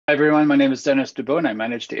Hi everyone, my name is Dennis Dubois and I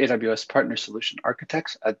manage the AWS Partner Solution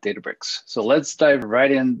Architects at Databricks. So let's dive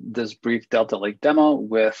right in this brief Delta Lake demo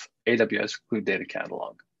with AWS Glue Data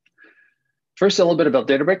Catalog. First, a little bit about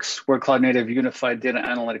Databricks. We're a cloud-native unified data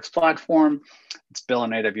analytics platform. It's built on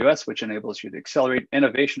AWS, which enables you to accelerate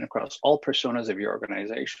innovation across all personas of your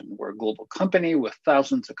organization. We're a global company with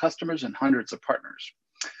thousands of customers and hundreds of partners.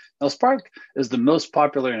 Now, Spark is the most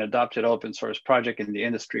popular and adopted open source project in the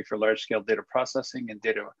industry for large-scale data processing and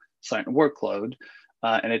data science workload,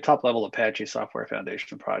 and a top-level Apache software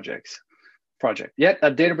foundation project. Yet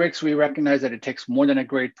at Databricks, we recognize that it takes more than a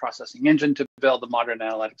great processing engine to build a modern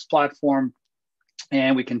analytics platform,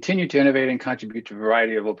 and we continue to innovate and contribute to a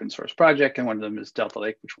variety of open source projects, and one of them is Delta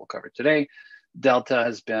Lake, which we'll cover today. Delta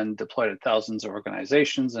has been deployed at thousands of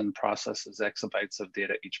organizations and processes exabytes of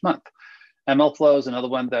data each month. MLflow is another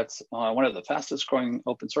one that's one of the fastest growing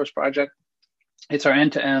open source projects. It's our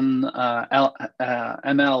end-to-end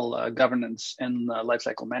ML governance and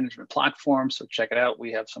lifecycle management platform. So check it out.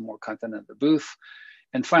 We have some more content at the booth.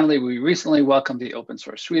 And finally, we recently welcomed the open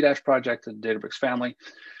source Redash project to the Databricks family.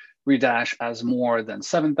 Redash has more than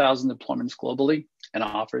 7,000 deployments globally and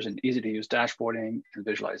offers an easy-to-use dashboarding and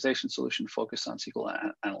visualization solution focused on SQL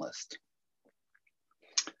Analyst.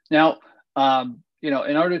 Now,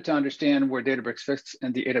 in order to understand where Databricks fits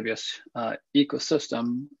in the AWS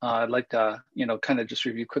ecosystem, I'd like to, kind of just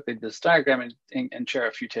review quickly this diagram and share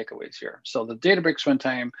a few takeaways here. So the Databricks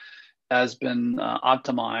runtime has been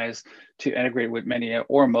optimized to integrate with many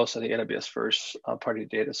or most of the AWS first-party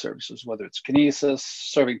data services, whether it's Kinesis,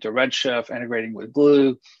 serving to Redshift, integrating with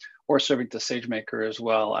Glue, or serving to SageMaker, as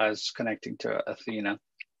well as connecting to Athena.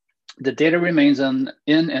 The data remains in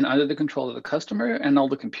and under the control of the customer, and all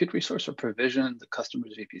the compute resource are provisioned the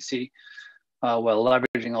customer's VPC while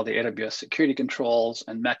leveraging all the AWS security controls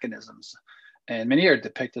and mechanisms. And many are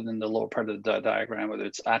depicted in the lower part of the diagram, whether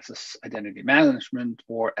it's access identity management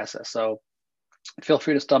or SSO. Feel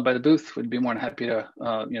free to stop by the booth. We'd be more than happy to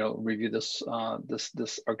review this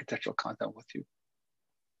architectural content with you.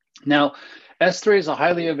 Now, S3 is a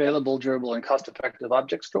highly available, durable, and cost-effective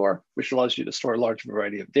object store, which allows you to store a large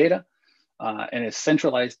variety of data in a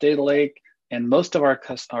centralized data lake. And most of our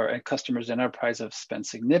customers in enterprise have spent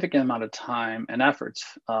significant amount of time and efforts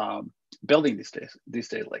building these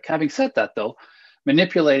data lake. Having said that, though,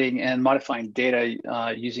 manipulating and modifying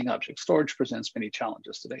data using object storage presents many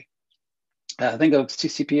challenges today. Think of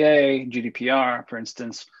CCPA, GDPR, for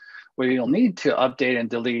instance, where you'll need to update and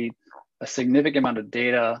delete a significant amount of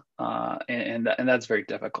data, and that's very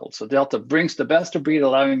difficult. So Delta brings the best of breed,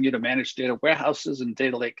 allowing you to manage data warehouses and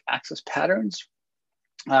data lake access patterns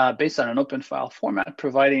based on an open file format,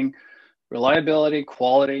 providing reliability,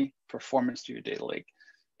 quality, performance to your data lake.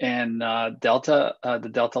 And the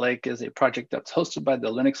Delta Lake is a project that's hosted by the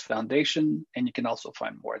Linux Foundation, and you can also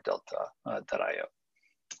find more at delta.io.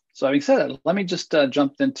 So having said that, let me just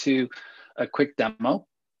jump into a quick demo.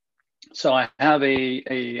 So I have a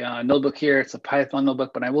notebook here. It's a Python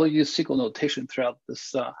notebook, but I will use SQL notation throughout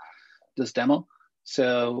this demo.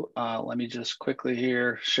 So let me just quickly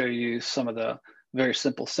here show you some of the very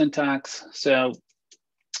simple syntax. So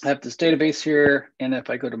I have this database here, and if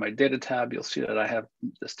I go to my data tab, you'll see that I have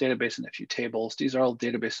this database and a few tables. These are all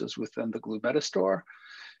databases within the Glue Metastore.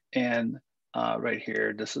 And right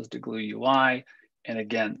here, this is the Glue UI. And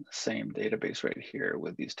again, same database right here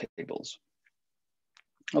with these tables.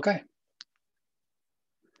 Okay.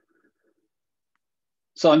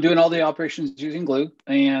 So I'm doing all the operations using Glue,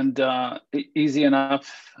 and easy enough,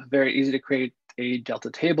 very easy to create a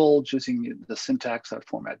Delta table using the syntax of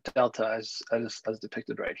format Delta as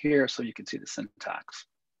depicted right here, so you can see the syntax.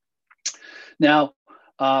 Now,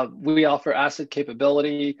 we offer ACID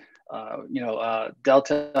capability.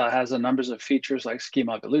 Delta has a number of features like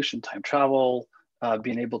schema evolution, time travel,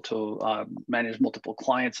 being able to manage multiple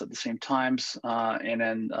clients at the same times, and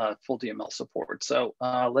then full DML support. So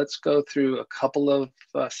let's go through a couple of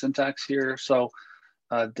syntax here. So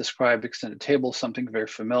describe extended tables, something very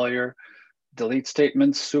familiar. Delete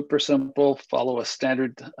statements, super simple, follow a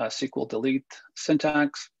standard SQL delete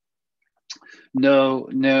syntax. No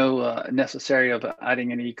necessary of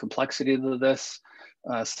adding any complexity to this.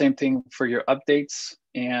 Same thing for your updates,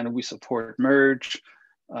 and we support merge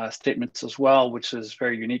statements as well, which is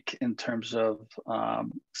very unique in terms of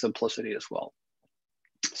simplicity as well.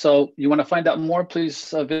 So you want to find out more,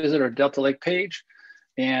 please visit our Delta Lake page,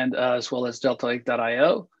 and as well as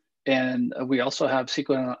deltalake.io. And we also have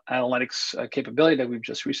SQL Analytics capability that we've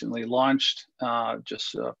just recently launched,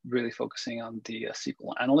 really focusing on the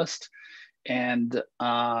SQL Analyst. And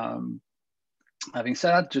having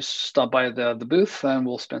said that, just stop by the booth and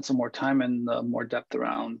we'll spend some more time and more depth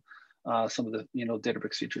around some of the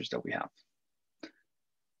Databricks features that we have.